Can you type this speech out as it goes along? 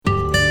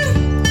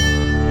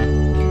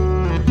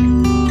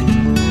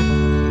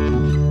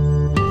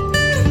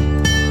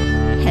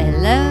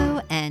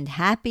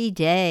happy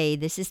day.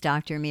 This is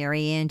Dr.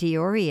 Mary Ann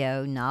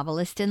Diorio,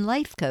 novelist and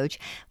life coach,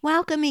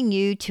 welcoming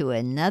you to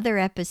another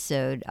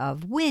episode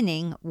of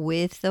Winning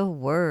with the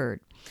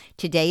Word.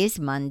 Today is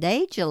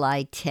Monday,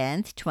 July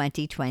 10th,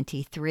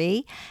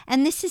 2023,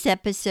 and this is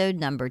episode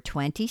number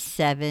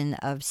 27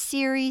 of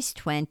Series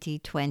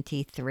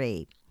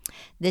 2023.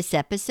 This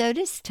episode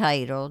is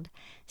titled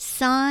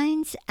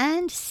Signs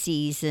and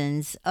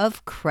Seasons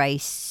of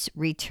Christ's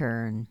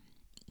Return.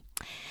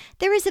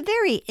 There is a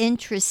very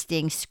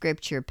interesting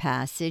scripture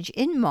passage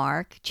in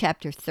Mark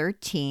chapter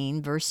 13,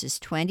 verses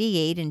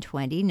 28 and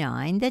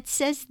 29 that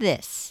says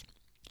this: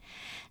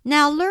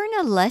 "Now learn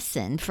a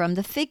lesson from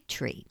the fig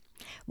tree.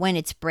 When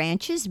its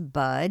branches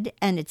bud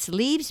and its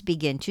leaves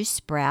begin to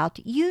sprout,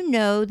 you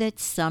know that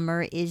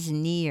summer is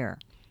near.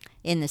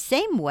 In the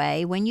same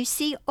way, when you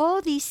see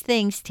all these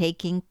things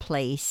taking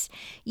place,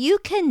 you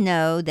can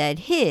know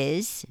that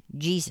His,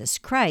 Jesus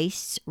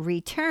Christ's,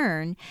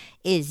 return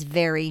is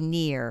very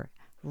near,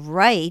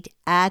 right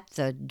at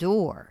the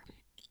door."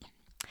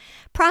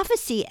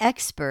 Prophecy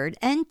expert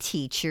and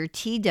teacher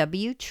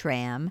T.W.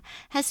 Tram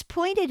has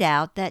pointed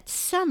out that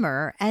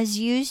summer, as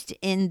used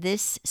in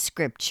this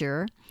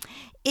scripture,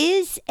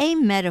 is a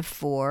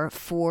metaphor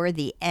for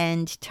the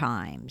end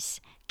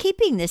times.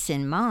 Keeping this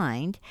in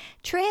mind,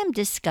 Tram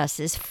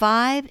discusses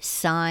 5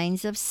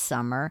 signs of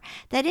summer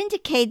that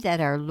indicate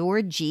that our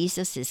Lord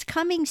Jesus is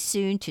coming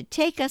soon to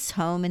take us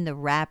home in the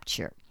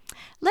rapture.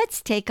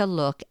 Let's take a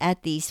look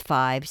at these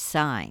 5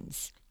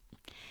 signs.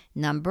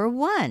 Number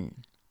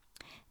 1,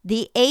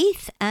 the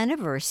 8th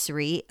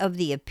anniversary of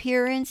the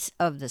appearance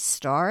of the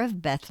Star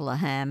of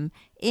Bethlehem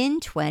in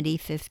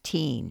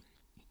 2015.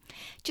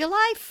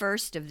 July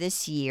 1st of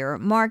this year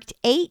marked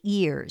 8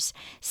 years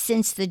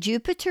since the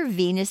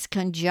Jupiter-Venus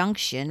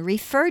conjunction,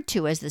 referred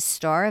to as the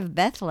Star of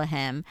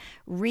Bethlehem,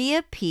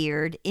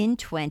 reappeared in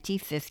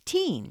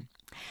 2015.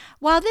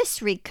 While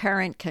this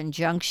recurrent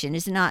conjunction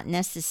is not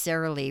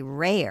necessarily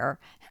rare,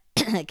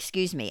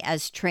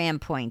 as Tram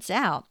points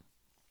out,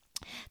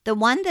 the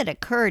one that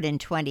occurred in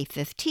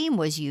 2015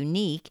 was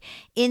unique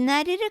in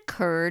that it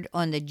occurred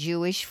on the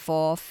Jewish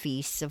fall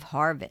feasts of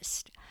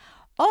harvest.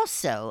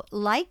 Also,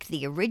 like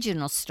the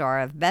original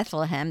Star of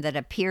Bethlehem that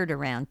appeared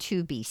around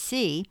 2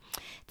 BC,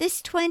 this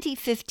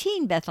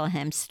 2015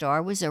 Bethlehem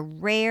star was a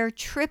rare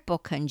triple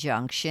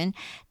conjunction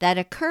that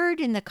occurred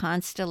in the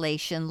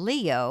constellation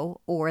Leo,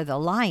 or the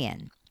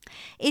Lion.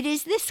 It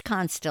is this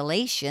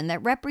constellation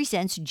that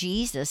represents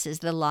Jesus as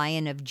the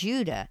Lion of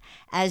Judah,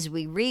 as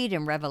we read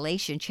in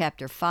Revelation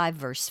chapter 5,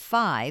 verse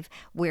 5,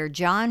 where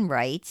John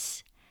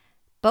writes,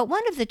 "But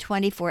one of the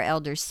 24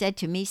 elders said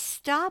to me,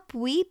 'Stop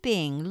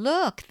weeping.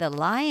 Look, the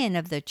Lion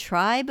of the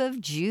tribe of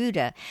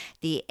Judah,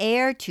 the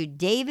heir to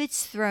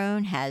David's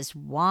throne, has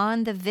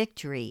won the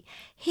victory.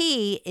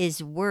 He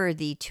is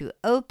worthy to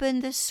open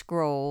the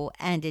scroll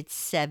and its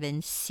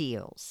 7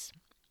 seals.'"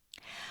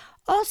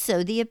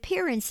 Also, the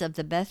appearance of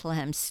the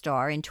Bethlehem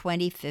star in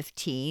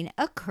 2015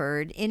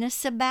 occurred in a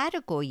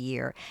sabbatical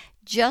year,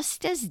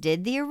 just as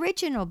did the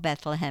original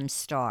Bethlehem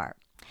star.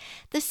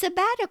 The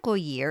sabbatical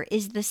year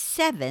is the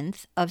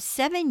 7th of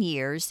 7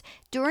 years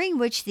during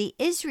which the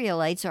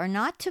Israelites are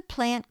not to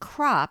plant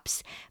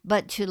crops,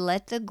 but to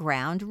let the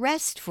ground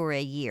rest for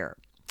a year.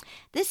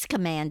 This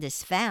command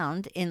is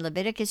found in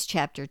Leviticus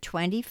chapter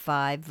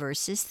 25,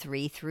 verses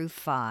 3 through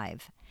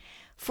 5.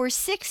 "For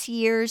 6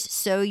 years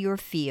sow your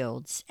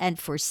fields, and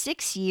for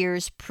 6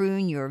 years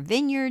prune your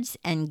vineyards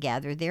and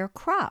gather their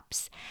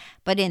crops.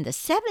 But in the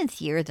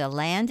 7th year the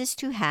land is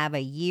to have a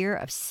year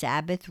of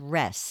Sabbath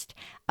rest,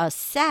 a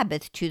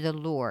Sabbath to the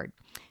Lord.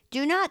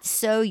 Do not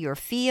sow your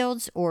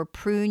fields or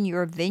prune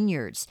your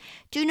vineyards.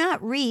 Do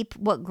not reap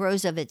what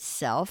grows of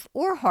itself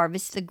or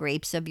harvest the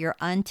grapes of your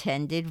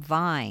untended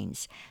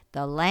vines.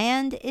 The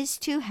land is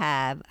to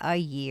have a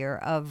year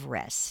of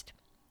rest."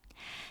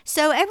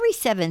 So every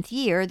 7th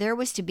year there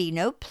was to be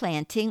no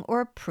planting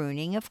or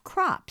pruning of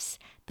crops.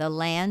 The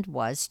land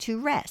was to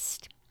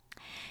rest.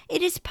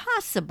 It is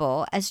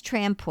possible, as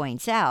Tram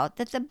points out,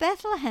 that the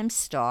Bethlehem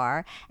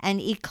star and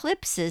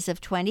eclipses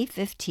of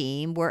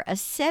 2015 were a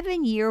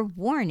 7-year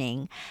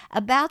warning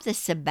about the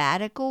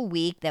sabbatical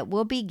week that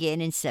will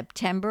begin in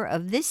September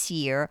of this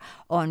year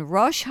on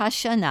Rosh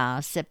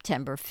Hashanah,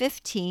 September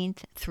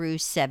 15th through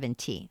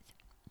 17th.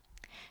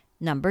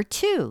 Number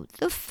 2,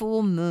 the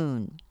full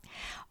moon.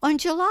 On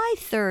July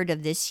 3rd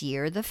of this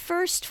year, the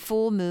first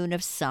full moon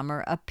of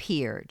summer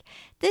appeared.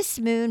 This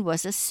moon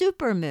was a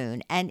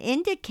supermoon and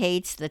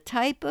indicates the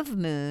type of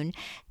moon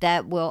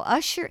that will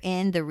usher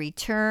in the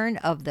return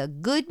of the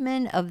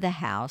goodman of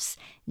the house,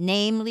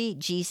 namely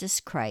Jesus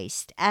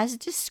Christ, as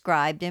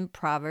described in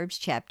Proverbs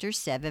chapter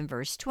 7,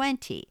 verse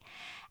 20.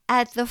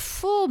 At the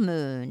full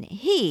moon,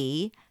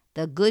 he,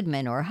 the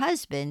goodman or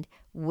husband,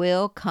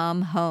 will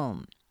come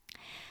home.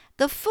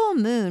 The full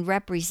moon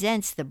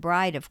represents the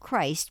bride of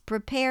Christ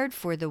prepared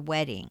for the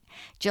wedding.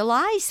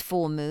 July's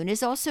full moon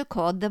is also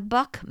called the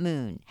buck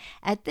moon.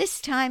 At this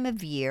time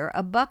of year,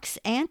 a buck's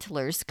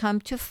antlers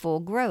come to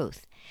full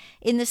growth.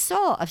 In the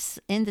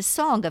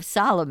Song of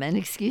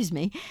Solomon,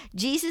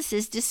 Jesus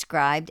is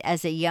described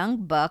as a young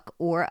buck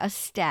or a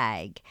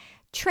stag.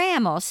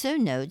 Tram also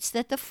notes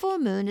that the full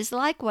moon is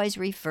likewise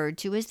referred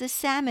to as the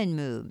salmon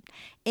moon,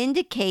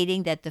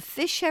 indicating that the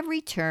fish have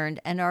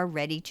returned and are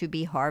ready to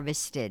be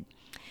harvested.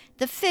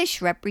 The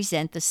fish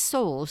represent the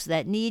souls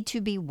that need to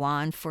be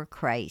won for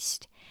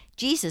Christ.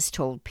 Jesus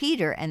told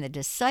Peter and the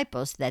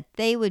disciples that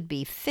they would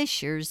be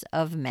fishers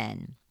of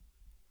men.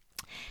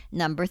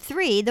 Number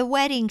 3, the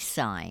wedding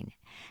sign.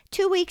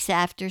 2 weeks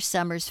after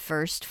summer's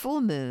first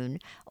full moon,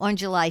 on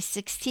July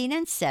 16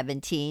 and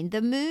 17,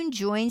 the moon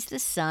joins the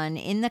sun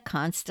in the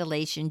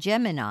constellation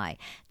Gemini,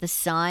 the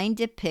sign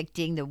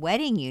depicting the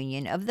wedding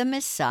union of the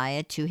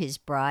Messiah to his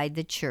bride,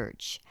 the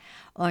church.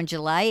 On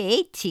July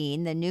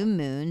 18, the new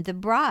moon, the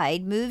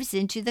bride moves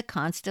into the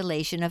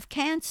constellation of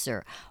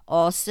Cancer,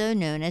 also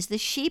known as the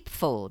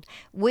sheepfold,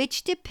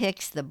 which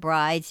depicts the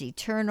bride's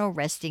eternal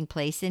resting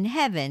place in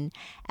heaven,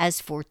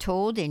 as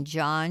foretold in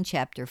John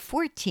chapter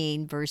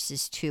 14,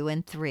 verses 2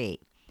 and 3.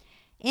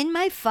 In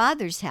my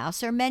Father's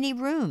house are many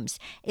rooms.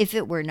 If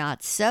it were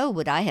not so,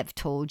 would I have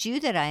told you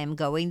that I am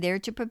going there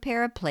to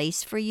prepare a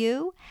place for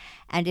you?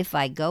 And if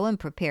I go and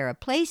prepare a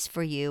place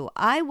for you,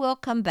 I will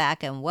come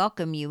back and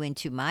welcome you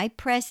into my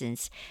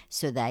presence,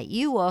 so that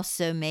you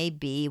also may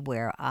be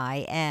where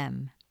I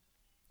am.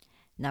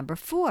 Number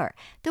 4,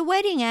 the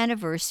wedding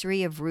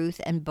anniversary of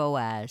Ruth and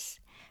Boaz.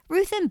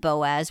 Ruth and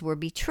Boaz were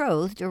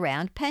betrothed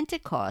around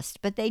Pentecost,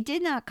 but they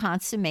did not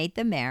consummate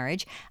the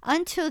marriage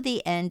until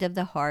the end of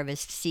the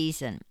harvest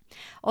season.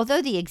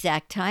 Although the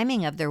exact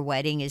timing of their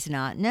wedding is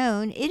not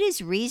known, it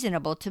is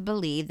reasonable to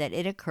believe that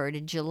it occurred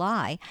in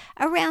July,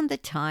 around the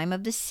time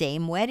of the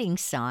same wedding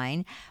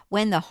sign,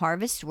 when the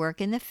harvest work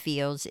in the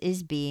fields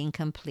is being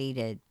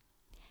completed.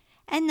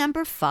 And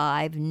number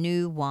 5,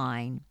 new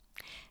wine.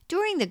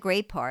 During the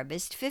grape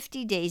harvest,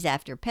 50 days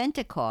after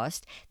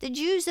Pentecost, the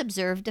Jews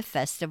observed a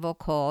festival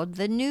called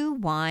the New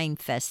Wine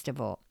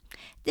Festival.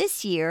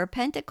 This year,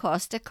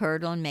 Pentecost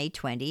occurred on May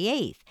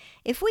 28th.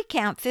 If we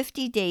count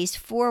 50 days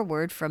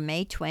forward from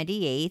May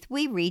 28th,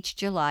 we reach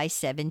July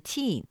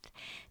 17th.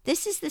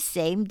 This is the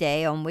same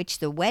day on which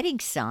the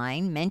wedding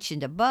sign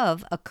mentioned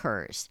above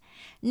occurs.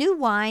 New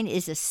wine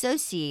is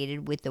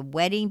associated with the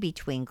wedding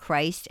between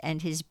Christ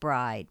and his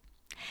bride.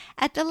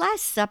 At the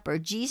Last Supper,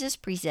 Jesus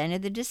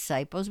presented the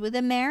disciples with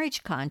a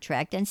marriage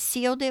contract and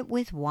sealed it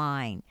with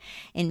wine.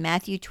 In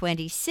Matthew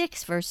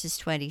 26, verses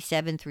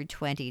 27 through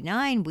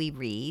 29, we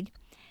read,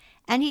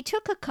 "And he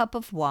took a cup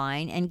of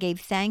wine and gave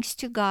thanks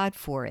to God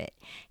for it.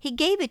 He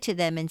gave it to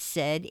them and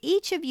said,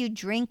 'Each of you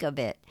drink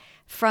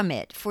from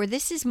it, for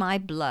this is my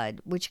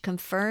blood, which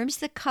confirms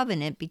the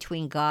covenant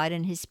between God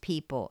and his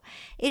people.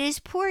 It is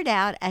poured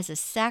out as a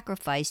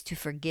sacrifice to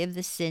forgive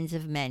the sins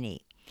of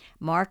many.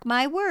 Mark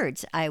my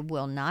words, I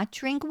will not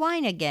drink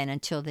wine again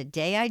until the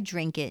day I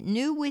drink it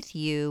new with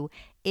you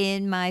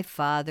in my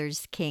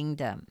Father's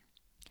kingdom.'"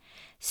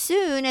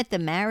 Soon at the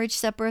marriage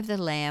supper of the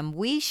Lamb,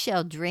 we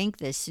shall drink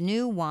this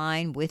new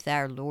wine with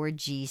our Lord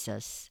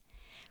Jesus.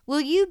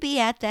 Will you be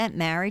at that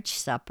marriage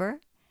supper?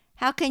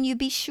 How can you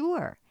be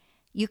sure?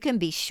 You can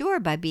be sure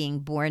by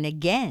being born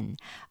again.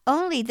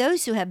 Only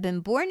those who have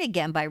been born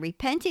again by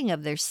repenting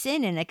of their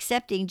sin and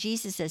accepting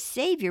Jesus as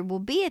Savior will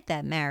be at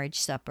that marriage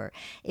supper.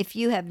 If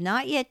you have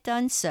not yet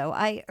done so,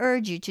 I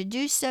urge you to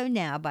do so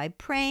now by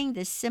praying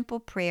this simple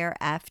prayer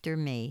after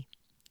me.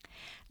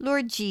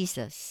 Lord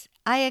Jesus,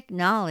 I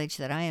acknowledge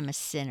that I am a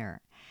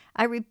sinner.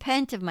 I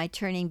repent of my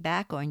turning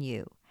back on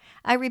you.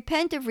 I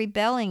repent of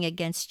rebelling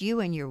against you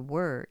and your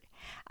word.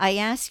 I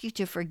ask you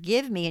to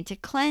forgive me and to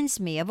cleanse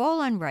me of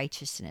all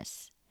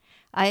unrighteousness.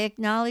 I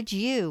acknowledge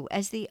you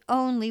as the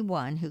only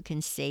one who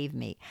can save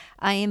me.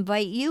 I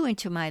invite you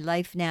into my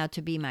life now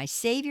to be my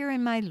Savior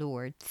and my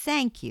Lord.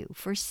 Thank you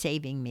for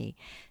saving me.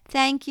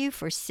 Thank you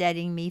for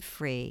setting me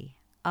free.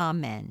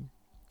 Amen.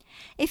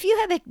 If you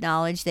have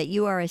acknowledged that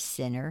you are a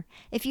sinner,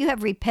 if you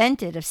have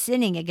repented of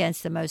sinning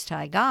against the Most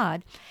High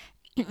God,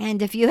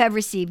 and if you have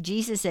received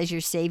Jesus as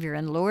your Savior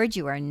and Lord,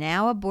 you are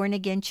now a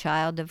born-again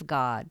child of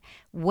God.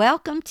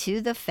 Welcome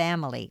to the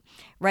family.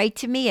 Write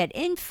to me at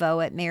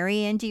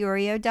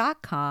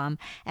info@mariannediorio.com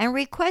and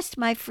request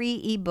my free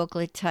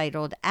e-booklet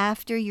titled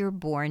After You're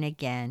Born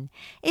Again.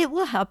 It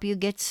will help you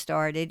get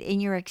started in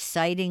your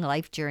exciting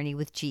life journey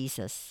with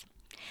Jesus.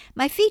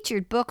 My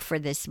featured book for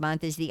this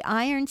month is The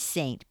Iron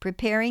Saint,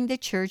 Preparing the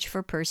Church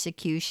for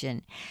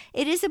Persecution.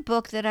 It is a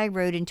book that I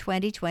wrote in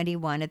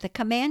 2021 at the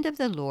command of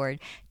the Lord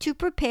to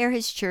prepare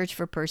his church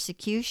for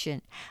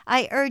persecution.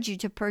 I urge you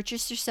to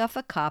purchase yourself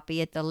a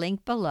copy at the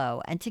link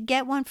below and to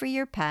get one for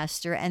your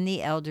pastor and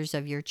the elders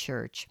of your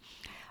church.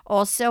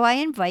 Also, I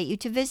invite you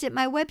to visit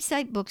my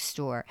website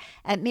bookstore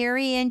at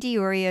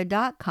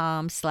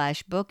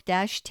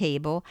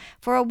mariannediorio.com/book-table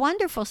for a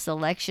wonderful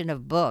selection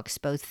of books,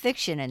 both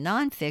fiction and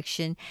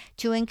nonfiction,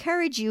 to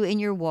encourage you in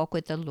your walk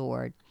with the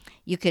Lord.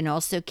 You can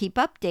also keep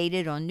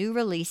updated on new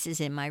releases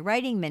in my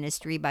writing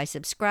ministry by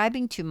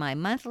subscribing to my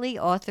monthly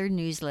author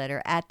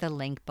newsletter at the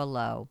link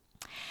below.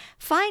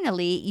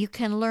 Finally, you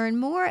can learn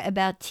more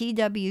about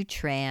T.W.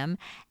 Tram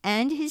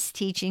and his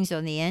teachings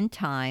on the end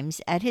times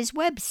at his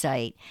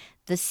website,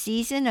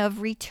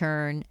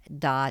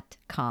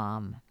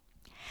 theseasonofreturn.com.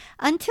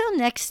 Until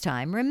next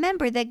time,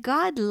 remember that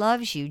God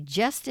loves you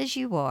just as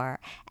you are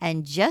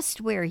and just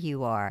where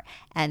you are,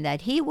 and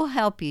that He will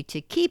help you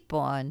to keep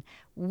on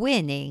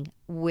winning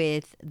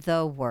with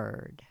the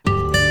Word.